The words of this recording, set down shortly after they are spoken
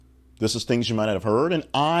This is Things You Might Not Have Heard, and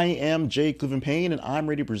I am Jay Cliven Payne, and I'm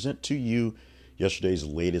ready to present to you yesterday's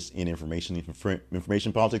latest in information,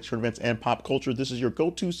 politics, current events, and pop culture. This is your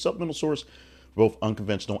go-to supplemental source for both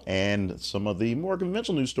unconventional and some of the more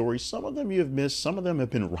conventional news stories. Some of them you have missed, some of them have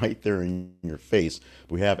been right there in your face,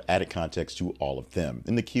 but we have added context to all of them.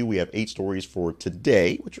 In the queue, we have 8 stories for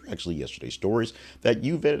today, which are actually yesterday's stories, that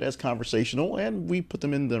you vetted as conversational, and we put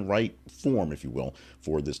them in the right form, if you will,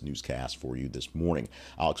 for this newscast for you this morning.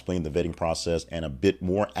 I'll explain the vetting process and a bit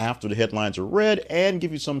more after the headlines are read and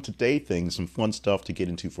give you some today things, some fun stuff to get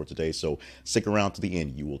into for today. So stick around to the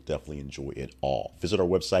end. You will definitely enjoy it all. Visit our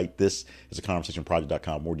website. This is a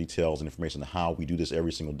conversationproject.com. More details and information on how we do this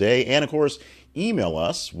every single day. And of course, email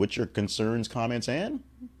us with your concerns, comments, and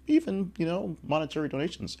even, monetary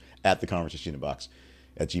donations at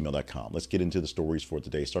theconversationinbox@gmail.com. Let's get into the stories for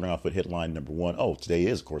today. Starting off with headline number 1. Today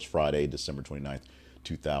is, of course, Friday, December 29th,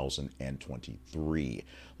 2023.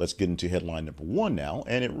 Let's get into headline number 1 now,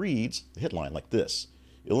 and it reads the headline like this: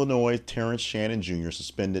 Illinois Terrence Shannon Jr.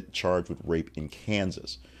 suspended, charged with rape in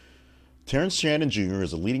Kansas. Terrence Shannon Jr.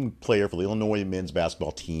 is a leading player for the Illinois men's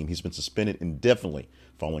basketball team. He's been suspended indefinitely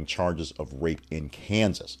following charges of rape in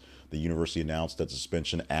Kansas. The university announced that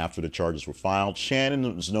suspension after the charges were filed. Shannon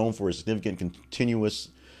is known for his significant continuous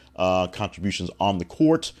contributions on the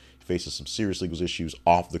court. He faces some serious legal issues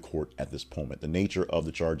off the court at this moment. The nature of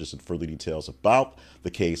the charges and further details about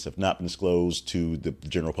the case have not been disclosed to the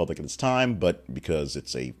general public at this time, but because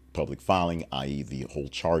it's a public filing, i.e. the whole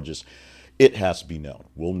charges, it has to be known.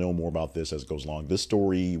 We'll know more about this as it goes along. This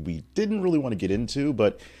story we didn't really want to get into,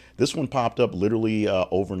 but this one popped up literally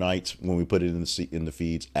overnight when we put it in the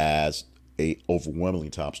feeds as a overwhelmingly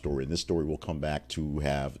top story. And this story will come back to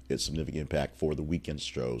have a significant impact for the weekend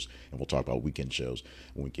shows. And we'll talk about weekend shows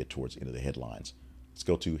when we get towards the end of the headlines. Let's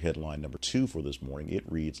go to headline number 2 for this morning.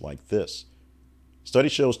 It reads like this: Study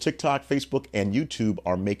shows TikTok, Facebook, and YouTube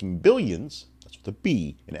are making billions, that's with a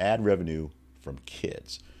B, in ad revenue from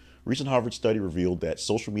kids. A recent Harvard study revealed that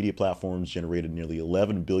social media platforms generated nearly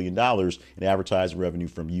 $11 billion in advertising revenue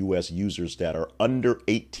from U.S. users that are under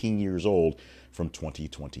 18 years old from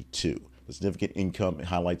 2022. The significant income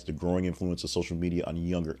highlights the growing influence of social media on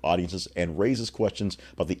younger audiences and raises questions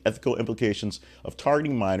about the ethical implications of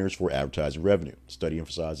targeting minors for advertising revenue. The study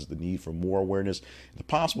emphasizes the need for more awareness and the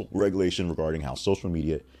possible regulation regarding how social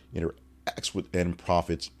media interacts with and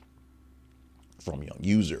profits from young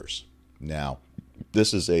users. Now,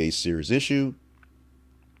 this is a serious issue.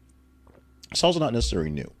 It's also not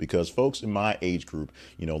necessarily new because folks in my age group,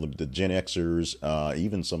 the Gen Xers,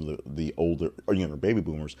 even some of the older or younger baby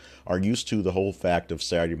boomers are used to the whole fact of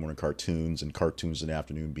Saturday morning cartoons and cartoons in the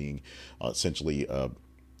afternoon being essentially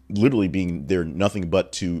literally being there nothing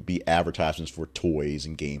but to be advertisements for toys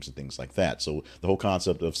and games and things like that. So the whole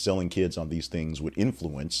concept of selling kids on these things with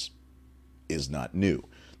influence is not new.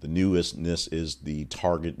 The newestness is the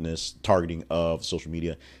targeting of social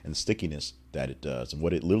media and the stickiness that it does and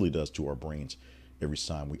what it literally does to our brains every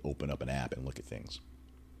time we open up an app and look at things.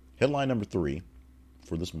 Headline number 3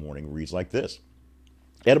 for this morning reads like this: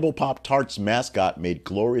 Edible Pop-Tarts mascot made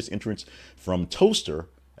glorious entrance from toaster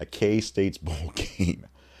at K-State's bowl game.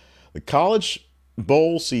 The college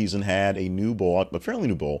bowl season had a new bowl, a fairly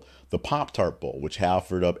new bowl, the Pop-Tart Bowl, which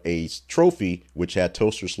offered up a trophy which had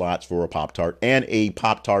toaster slots for a Pop-Tart and a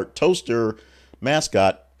Pop-Tart toaster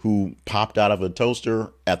mascot who popped out of a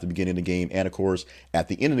toaster at the beginning of the game and, of course, at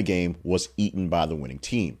the end of the game was eaten by the winning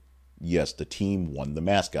team. Yes, the team won the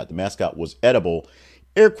mascot. The mascot was edible.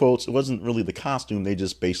 Air quotes, it wasn't really the costume. They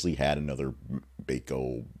just basically had another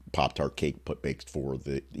Bako Pop-Tart cake baked for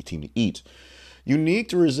the team to eat. Unique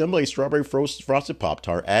to resemble a strawberry frosted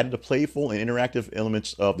Pop-Tart, added the playful and interactive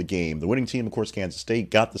elements of the game. The winning team, of course, Kansas State,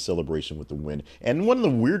 got the celebration with the win. And one of the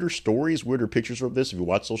weirder pictures of this, if you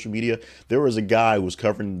watch social media, there was a guy who was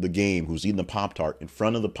covering the game who's eating the Pop-Tart in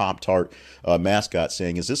front of the Pop-Tart mascot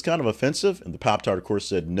saying, "Is this kind of offensive?" And the Pop-Tart, of course,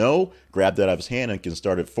 said no, grabbed that out of his hand and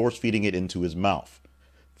started force-feeding it into his mouth.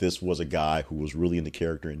 This was a guy who was really in the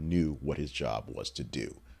character and knew what his job was to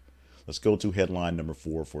do. Let's go to headline number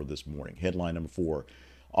 4 for this morning. Headline number 4.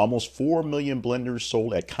 Almost 4 million blenders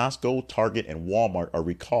sold at Costco, Target, and Walmart are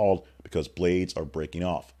recalled because blades are breaking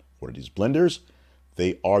off. What are these blenders?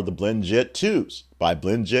 They are the BlendJet 2s by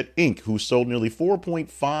BlendJet Inc., who sold nearly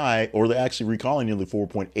 4.5, or they're actually recalling nearly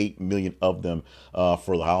 4.8 million of them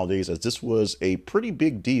for the holidays, as this was a pretty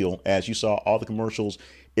big deal. As you saw all the commercials,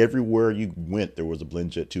 everywhere you went, there was a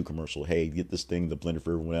BlendJet 2 commercial. Hey, get this thing, the blender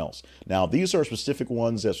for everyone else. Now, these are specific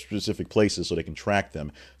ones at specific places so they can track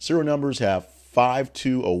them. Serial numbers have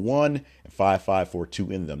 5201 and 5542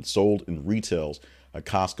 in them, sold in retails at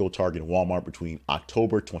Costco, Target, and Walmart between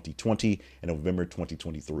October 2020 and November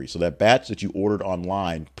 2023. So that batch that you ordered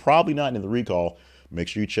online, probably not in the recall. Make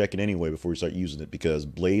sure you check it anyway before you start using it, because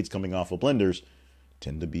blades coming off of blenders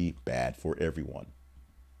tend to be bad for everyone.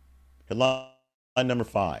 Headline number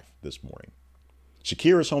 5 this morning.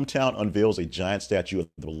 Shakira's hometown unveils a giant statue of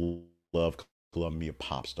the beloved Colombia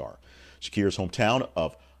pop star. Shakira's hometown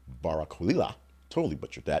of Barranquilla, totally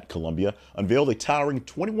butchered that, Colombia, unveiled a towering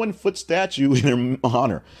 21-foot statue in her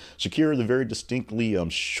honor. Shakira, the very distinctly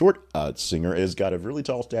short singer, has got a really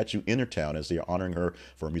tall statue in her town as they are honoring her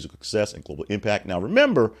for her musical success and global impact. Now,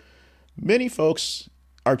 remember, many folks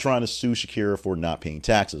are trying to sue Shakira for not paying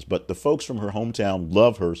taxes, but the folks from her hometown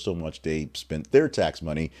love her so much they spent their tax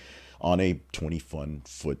money on a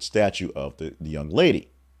 20-foot statue of the young lady.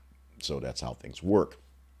 So that's how things work,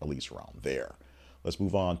 at least around there. Let's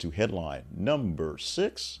move on to headline number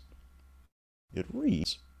 6. It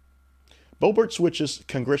reads, Boebert switches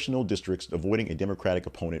congressional districts, avoiding a Democratic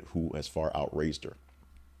opponent who has far outraised her.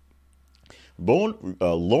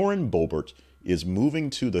 Lauren Boebert is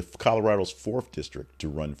moving to the Colorado's 4th district to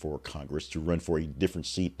run for Congress, to run for a different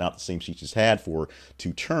seat, not the same seat she's had for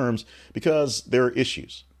 2 terms, because there are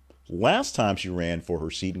issues. Last time she ran for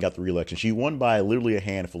her seat and got the reelection, she won by literally a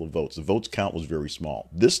handful of votes. The votes count was very small.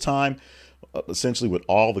 This time, essentially with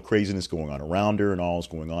all the craziness going on around her and all that's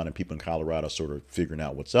going on and people in Colorado sort of figuring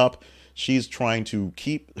out what's up, she's trying to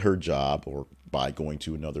keep her job, or by going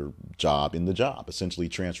to another job in the job, essentially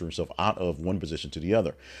transferring herself out of one position to the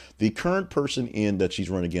other. The current person in that she's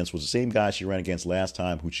run against was the same guy she ran against last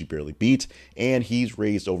time, who she barely beat, and he's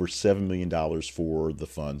raised over $7 million for the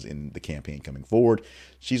funds in the campaign coming forward.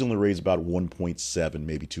 She's only raised about 1.7,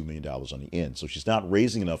 maybe $2 million on the end. So she's not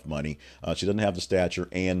raising enough money. She doesn't have the stature,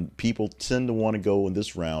 and people tend to want to go in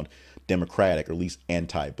this round Democratic, or at least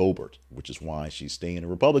anti-Boebert, which is why she's staying a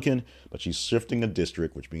Republican, but she's shifting a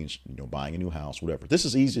district, which means, buying a new house, whatever. This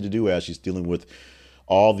is easy to do as she's dealing with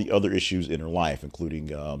all the other issues in her life, including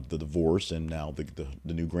the divorce and now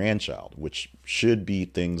the new grandchild, which should be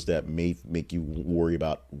things that may make you worry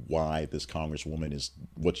about why this Congresswoman is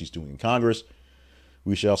what she's doing in Congress.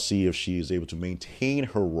 We shall see if she is able to maintain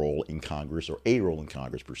her role in Congress, or a role in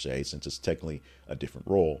Congress per se, since it's technically a different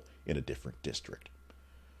role in a different district.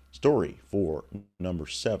 Story for number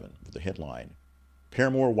 7 with the headline,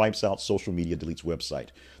 Paramore wipes out social media, deletes website.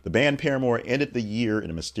 The band Paramore ended the year in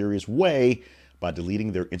a mysterious way by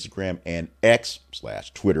deleting their Instagram and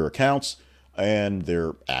X/Twitter accounts and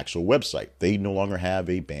their actual website. They no longer have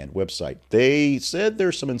a band website. They said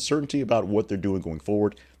there's some uncertainty about what they're doing going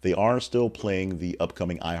forward. They are still playing the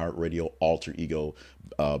upcoming iHeartRadio Alter Ego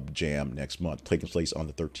Jam next month, taking place on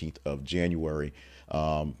the 13th of January.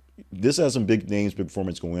 This has some big names, big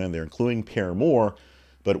performance going on there, including Paramore.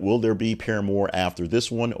 But will there be Paramore after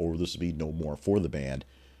this one, or will this be no more for the band?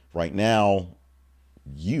 Right now,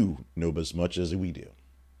 you know as much as we do.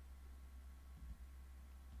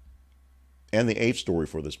 And the 8th story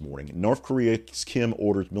for this morning. North Korea's Kim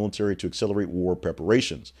orders military to accelerate war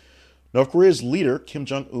preparations. North Korea's leader, Kim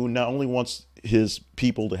Jong-un, not only wants his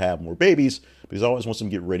people to have more babies, but he always wants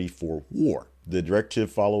them to get ready for war. The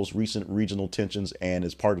directive follows recent regional tensions and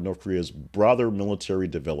is part of North Korea's broader military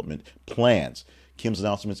development plans. Kim's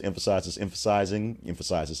announcements emphasizes enhancing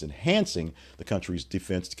the country's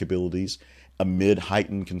defense capabilities amid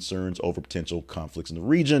heightened concerns over potential conflicts in the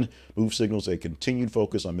region. Move signals a continued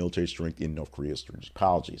focus on military strength in North Korea's strategic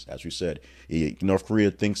policies. As we said, North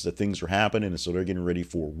Korea thinks that things are happening, and so they're getting ready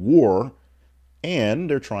for war, and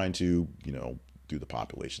they're trying to, do the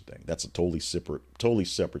population thing. That's a totally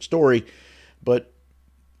separate story. But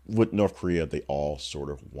with North Korea, they all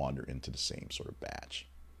sort of wander into the same sort of batch.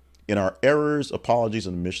 In our errors, apologies,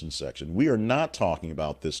 and omissions section, we are not talking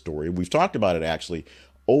about this story. We've talked about it actually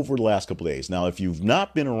over the last couple of days. Now, if you've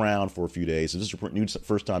not been around for a few days, if this is your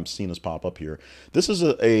first time seeing us pop up here, this is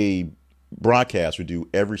a broadcast we do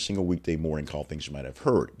every single weekday morning called Things You Might Have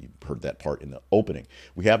Heard. You heard that part in the opening.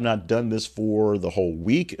 We have not done this for the whole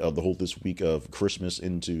week, this week of Christmas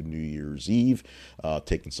into New Year's Eve,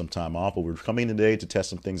 taking some time off, but we're coming today to test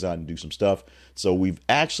some things out and do some stuff. So we've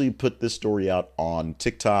actually put this story out on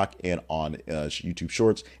TikTok and on YouTube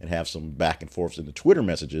Shorts, and have some back and forths in the Twitter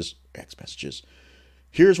messages, X messages.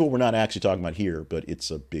 Here's what we're not actually talking about here, but it's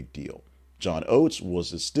a big deal. John Oates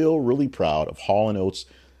is still really proud of Hall & Oates,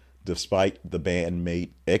 despite the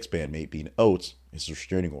ex-bandmate being Oates, his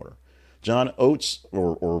restraining order. John Oates,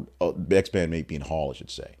 or ex-bandmate being Hall, I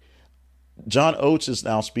should say. John Oates is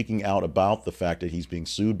now speaking out about the fact that he's being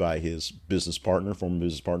sued by his former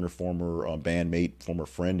bandmate, former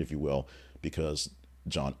friend, if you will, because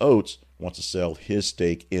John Oates wants to sell his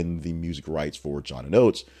stake in the music rights for John and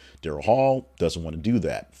Oates. Daryl Hall doesn't want to do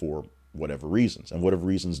that for whatever reasons. And whatever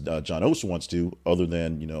reasons John Oates wants to, other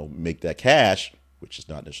than, make that cash, which is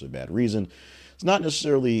not necessarily a bad reason, it's not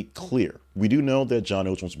necessarily clear. We do know that John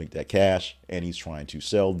Oates wants to make that cash, and he's trying to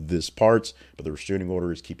sell this parts, but the restraining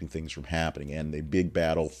order is keeping things from happening. And a big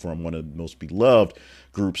battle from one of the most beloved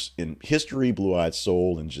groups in history, Blue Eyed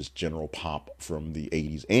Soul, and just general pop from the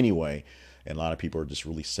 80s anyway. And a lot of people are just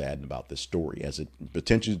really saddened about this story as it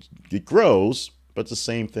potentially it grows, but it's the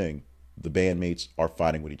same thing. The bandmates are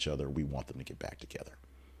fighting with each other. We want them to get back together.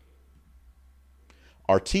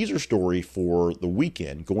 Our teaser story for the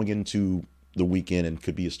weekend, going into the weekend, and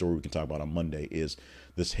could be a story we can talk about on Monday, is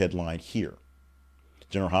this headline here.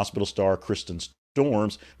 General Hospital star Kristen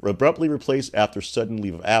Storms abruptly replaced after sudden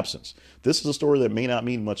leave of absence. This is a story that may not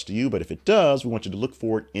mean much to you, but if it does, we want you to look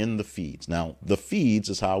for it in the feeds. Now, the feeds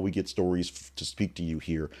is how we get stories to speak to you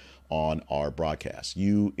here on our broadcast.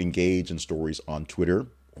 You engage in stories on Twitter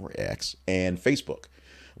or X and Facebook.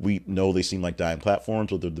 We know they seem like dying platforms,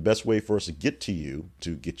 but they're the best way for us to get to you,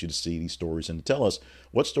 to get you to see these stories and to tell us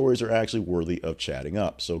what stories are actually worthy of chatting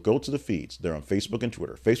up. So go to the feeds. They're on Facebook and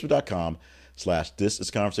Twitter. Facebook.com/This Is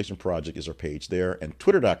Conversation Project is our page there, and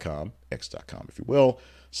Twitter.com, X.com, if you will,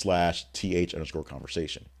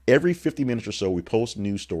 /TH_conversation. Every 50 minutes or so, we post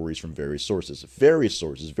news stories from various sources, various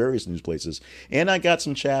news places. And I got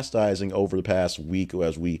some chastising over the past week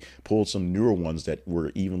as we pulled some newer ones that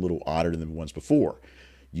were even a little odder than the ones before.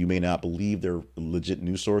 You may not believe they're legit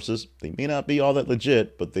news sources. They may not be all that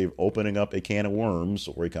legit, but they're opening up a can of worms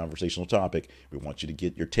or a conversational topic. We want you to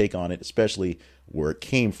get your take on it, especially where it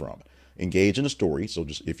came from. Engage in the story. So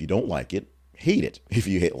just if you don't like it, hate it. If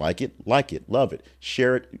you like it, love it,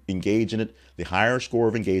 share it, engage in it. The higher score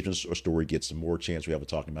of engagement or story gets, the more chance we have of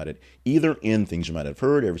talking about it, either in things you might have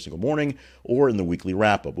heard every single morning or in the weekly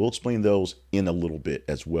wrap-up. We'll explain those in a little bit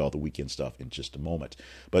as well, the weekend stuff, in just a moment.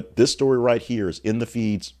 But this story right here is in the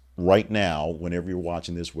feeds right now, whenever you're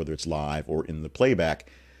watching this, whether it's live or in the playback.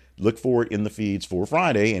 Look for it in the feeds for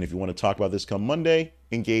Friday. And if you want to talk about this come Monday,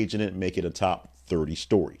 engage in it and make it a top 30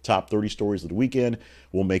 story. Top 30 stories of the weekend.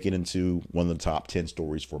 We'll make it into one of the top 10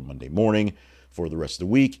 stories for Monday morning. For the rest of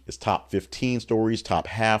the week, it's top 15 stories, top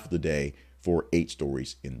half of the day for 8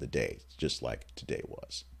 stories in the day, just like today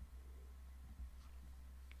was.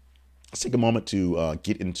 Let's take a moment to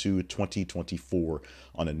get into 2024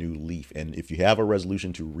 on a new leaf. And if you have a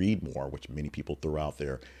resolution to read more, which many people throw out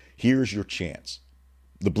there, here's your chance.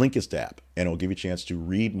 The Blinkist app, and it'll give you a chance to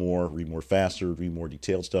read more faster, read more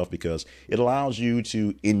detailed stuff, because it allows you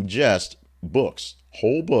to ingest books,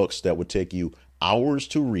 whole books that would take you hours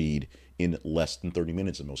to read in less than 30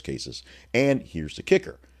 minutes in most cases. And here's the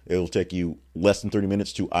kicker. It'll take you less than 30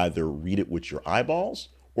 minutes to either read it with your eyeballs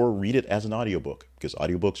or read it as an audiobook, because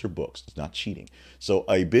audiobooks are books. It's not cheating. So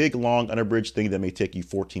a big, long, unabridged thing that may take you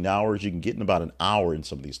 14 hours, you can get in about an hour in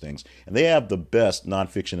some of these things. And they have the best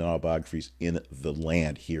nonfiction and autobiographies in the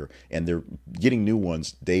land here. And they're getting new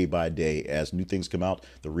ones day by day. As new things come out,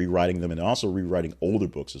 they're rewriting them and also rewriting older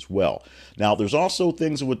books as well. Now, there's also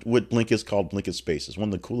things with Blinkist called Blinkist Spaces. One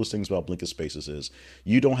of the coolest things about Blinkist Spaces is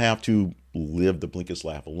you don't have to live the Blinkist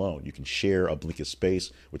life alone. You can share a Blinkist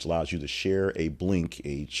space, which allows you to share a Blink,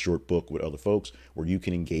 a short book, with other folks where you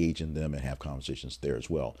can engage in them and have conversations there as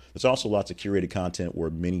well. There's also lots of curated content where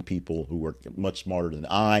many people who are much smarter than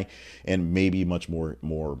I and maybe much more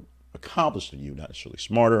accomplished than you, not necessarily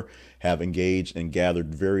smarter, have engaged and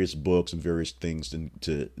gathered various books and various things in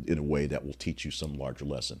a way that will teach you some larger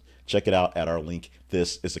lesson. Check it out at our link.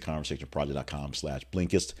 This is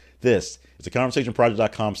theconversationproject.com/Blinkist. This is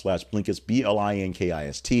theconversationproject.com/Blinkist,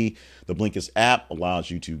 Blinkist. The Blinkist app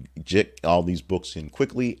allows you to get all these books in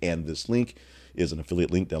quickly, and this link is an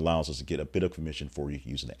affiliate link that allows us to get a bit of commission for you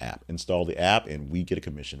using the app. Install the app and we get a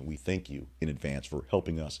commission. We thank you in advance for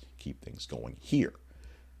helping us keep things going here.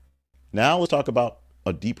 Now let's talk about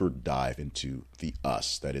a deeper dive into the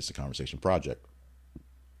us, that is the Conversation Project.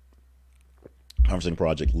 Conversation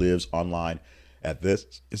Project lives online at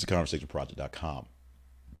thisistheconversationproject.com.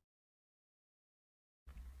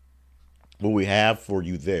 What we have for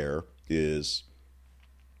you there is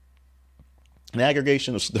an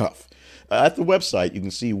aggregation of stuff. At the website, you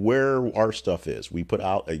can see where our stuff is. We put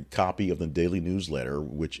out a copy of the daily newsletter,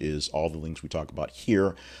 which is all the links we talk about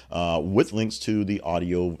here, with links to the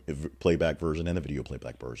audio playback version and the video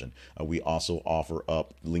playback version. We also offer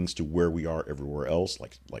up links to where we are everywhere else,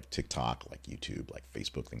 like TikTok, like YouTube, like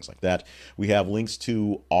Facebook, things like that. We have links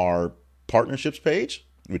to our partnerships page,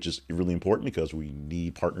 which is really important because we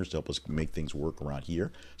need partners to help us make things work around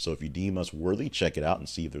here. So if you deem us worthy, check it out and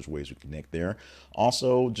see if there's ways we can connect there.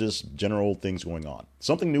 Also, just general things going on.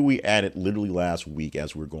 Something new we added literally last week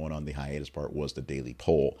as we were going on the hiatus part was the daily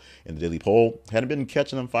poll. And the daily poll hadn't been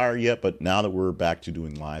catching on fire yet, but now that we're back to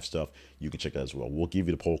doing live stuff, you can check that as well. We'll give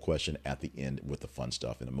you the poll question at the end with the fun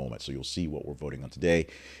stuff in a moment. So you'll see what we're voting on today.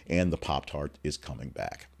 And the Pop-Tart is coming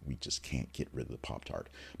back. We just can't get rid of the Pop-Tart.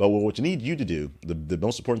 But what you need you to do, the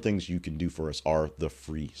most important things you can do for us are the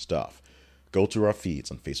free stuff. Go to our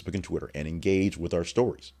feeds on Facebook and Twitter and engage with our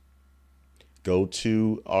stories. Go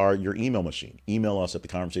to your email machine. Email us at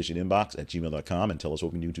theconversationinbox@gmail.com and tell us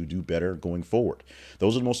what we can do to do better going forward.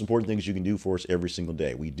 Those are the most important things you can do for us every single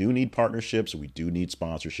day. We do need partnerships. We do need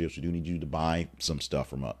sponsorships. We do need you to buy some stuff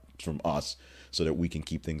from us so that we can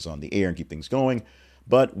keep things on the air and keep things going.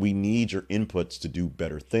 But we need your inputs to do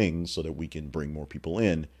better things so that we can bring more people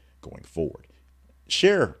in going forward.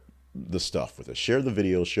 Share the stuff with us. Share the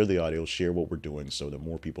videos, share the audio, share what we're doing so that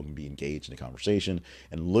more people can be engaged in the conversation,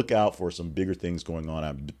 and look out for some bigger things going on.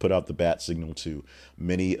 I put out the bat signal to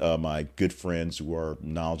many of my good friends who are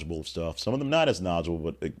knowledgeable of stuff. Some of them not as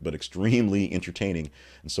knowledgeable, but extremely entertaining.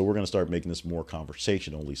 And so we're going to start making this more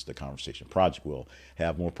conversational. At least the Conversation Project will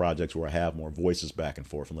have more projects where I have more voices back and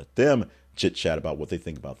forth and let them chit chat about what they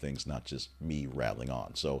think about things, not just me rattling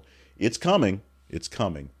on. So it's coming. It's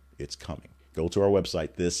coming. It's coming. Go to our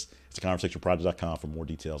website. This is theconversationproject.com for more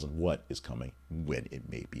details on what is coming when it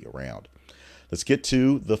may be around. Let's get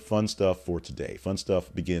to the fun stuff for today. Fun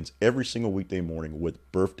stuff begins every single weekday morning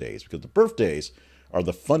with birthdays, because the birthdays are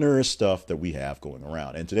the funnerest stuff that we have going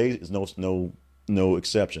around. And today is no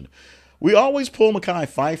exception. We always pull Mekhi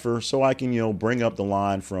Phifer so I can, bring up the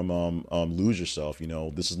line from Lose Yourself.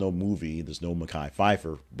 This is no movie. There's no Mekhi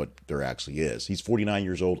Phifer, but there actually is. He's 49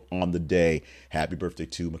 years old on the day. Happy birthday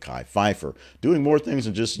to Mekhi Phifer. Doing more things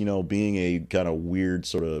than just, being a kind of weird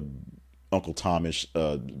sort of Uncle Tomish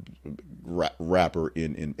rapper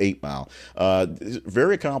in 8 Mile.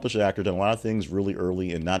 Very accomplished actor, done a lot of things really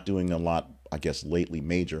early and not doing a lot, I guess, lately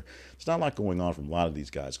major. There's not a lot going on from a lot of these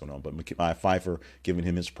guys going on, but Mekhi Phifer giving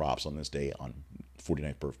him his props on this day on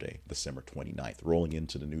 49th birthday, December 29th, rolling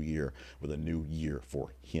into the new year with a new year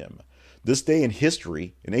for him. This day in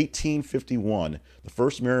history, in 1851, the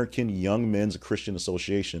first American Young Men's Christian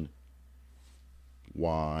Association,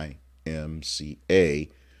 YMCA,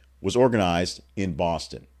 was organized in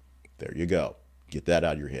Boston. There you go. Get that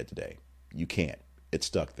out of your head today. You can't. It's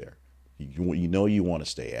stuck there. You want to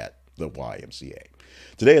stay at the YMCA.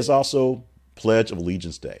 Today is also Pledge of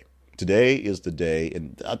Allegiance Day. Today is the day,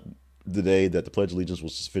 the day that the Pledge of Allegiance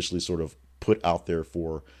was officially sort of put out there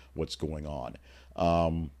for what's going on.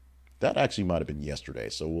 That actually might have been yesterday,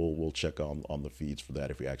 so we'll check on the feeds for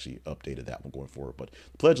that if we actually updated that one going forward. But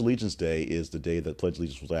Pledge of Allegiance Day is the day that Pledge of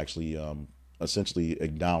Allegiance was actually essentially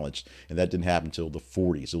acknowledged, and that didn't happen until the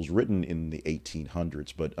 40s. It was written in the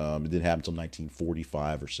 1800s, but it didn't happen until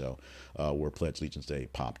 1945 or so, where Pledge Allegiance Day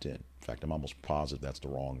popped in. In fact, I'm almost positive that's the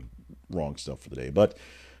wrong stuff for the day, but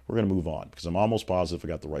we're going to move on because I'm almost positive I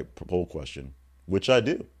got the right poll question, which I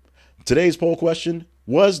do. Today's poll question: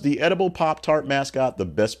 was the edible Pop-Tart mascot the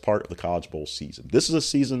best part of the College Bowl season? This is a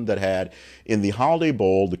season that had, in the Holiday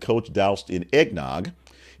Bowl, the coach doused in eggnog.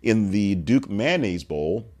 In the Duke Mayonnaise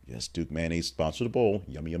Bowl, yes, Duke Mayonnaise sponsored the bowl,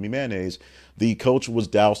 yummy, yummy mayonnaise, the coach was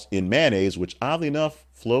doused in mayonnaise, which oddly enough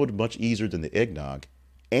flowed much easier than the eggnog.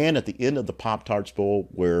 And at the end of the Pop-Tarts Bowl,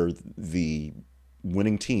 where the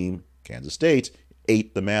winning team, Kansas State,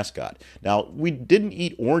 ate the mascot. Now, we didn't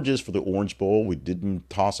eat oranges for the Orange Bowl. We didn't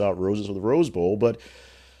toss out roses for the Rose Bowl, but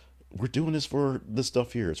we're doing this for this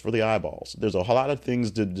stuff here. It's for the eyeballs. There's a lot of things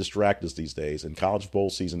to distract us these days, and college bowl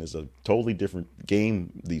season is a totally different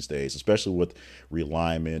game these days, especially with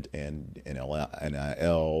realignment and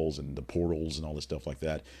NILs and the portals and all this stuff like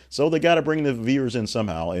that. So they got to bring the viewers in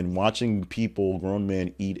somehow, and watching people, grown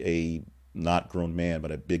men, eat a, not grown man,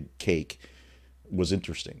 but a big cake was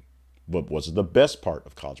interesting. But was it the best part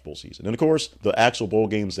of college bowl season? And of course, the actual bowl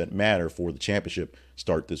games that matter for the championship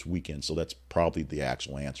start this weekend. So that's probably the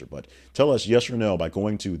actual answer. But tell us yes or no by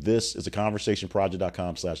going to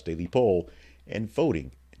thisisaconversationproject.com/daily poll and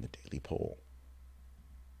voting in the daily poll.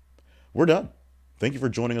 We're done. Thank you for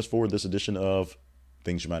joining us for this edition of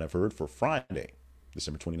Things You Might Have Heard for Friday,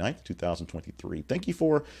 December 29th, 2023. Thank you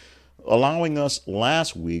for allowing us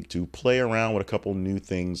last week to play around with a couple new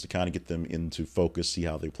things to kind of get them into focus, see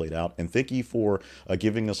how they played out. And thank you for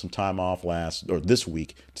giving us some time off this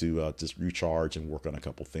week to just recharge and work on a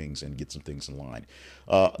couple things and get some things in line.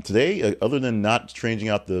 Today, other than not changing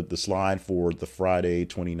out the slide for the Friday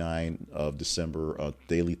 29 of December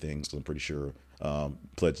daily things, I'm pretty sure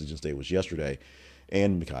Pledge Allegiance Day was yesterday.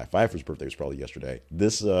 and Mekhi Phifer's birthday was probably yesterday.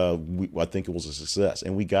 This, I think it was a success,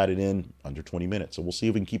 and we got it in under 20 minutes. So we'll see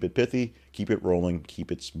if we can keep it pithy, keep it rolling,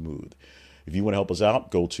 keep it smooth. If you want to help us out,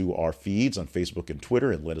 go to our feeds on Facebook and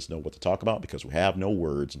Twitter and let us know what to talk about, because we have no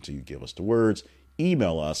words until you give us the words.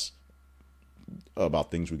 Email us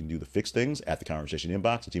about things we can do to fix things at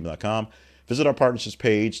theconversationinbox@gmail.com. Visit our partnerships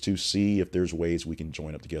page to see if there's ways we can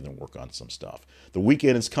join up together and work on some stuff. The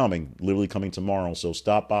weekend is coming, literally coming tomorrow. So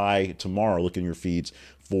stop by tomorrow, look in your feeds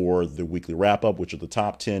for the weekly wrap up, which are the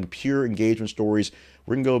top 10 pure engagement stories.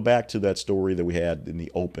 We're going to go back to that story that we had in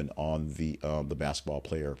the open on the basketball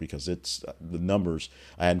player, because it's the numbers.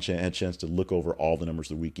 I hadn't had a chance to look over all the numbers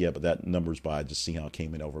of the week yet, but that numbers by just seeing how it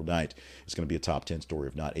came in overnight, it's going to be a top 10 story,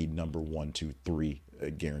 if not a number 1, 2, 3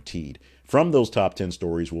 guaranteed. From those top 10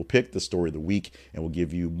 stories, we'll pick the story of the week and we'll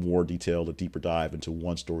give you more detailed, a deeper dive into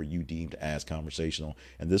one story you deemed as conversational.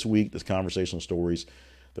 And this week, this conversational stories,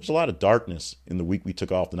 there's a lot of darkness in the week we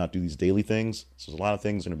took off to not do these daily things. So there's a lot of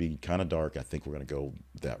things going to be kind of dark. I think we're going to go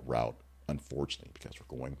that route, unfortunately, because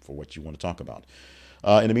we're going for what you want to talk about.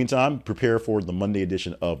 In the meantime, prepare for the Monday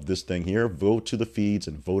edition of this thing here. Vote to the feeds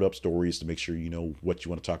and vote up stories to make sure you know what you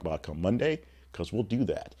want to talk about come Monday, because we'll do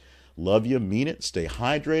that. Love you, mean it, stay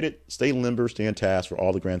hydrated, stay limber, stay on task for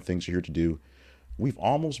all the grand things you're here to do. We've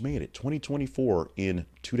almost made it, 2024 in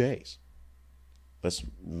 2 days. Let's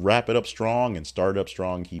wrap it up strong and start it up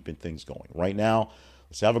strong, keeping things going. Right now,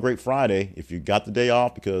 let's have a great Friday. If you got the day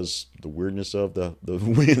off because the weirdness of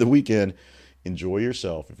the weekend, enjoy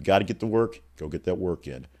yourself. If you got to get to work, go get that work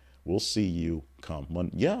in. We'll see you come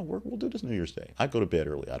Monday. Yeah, we'll do this New Year's Day. I go to bed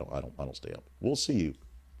early. I don't stay up. We'll see you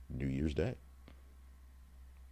New Year's Day.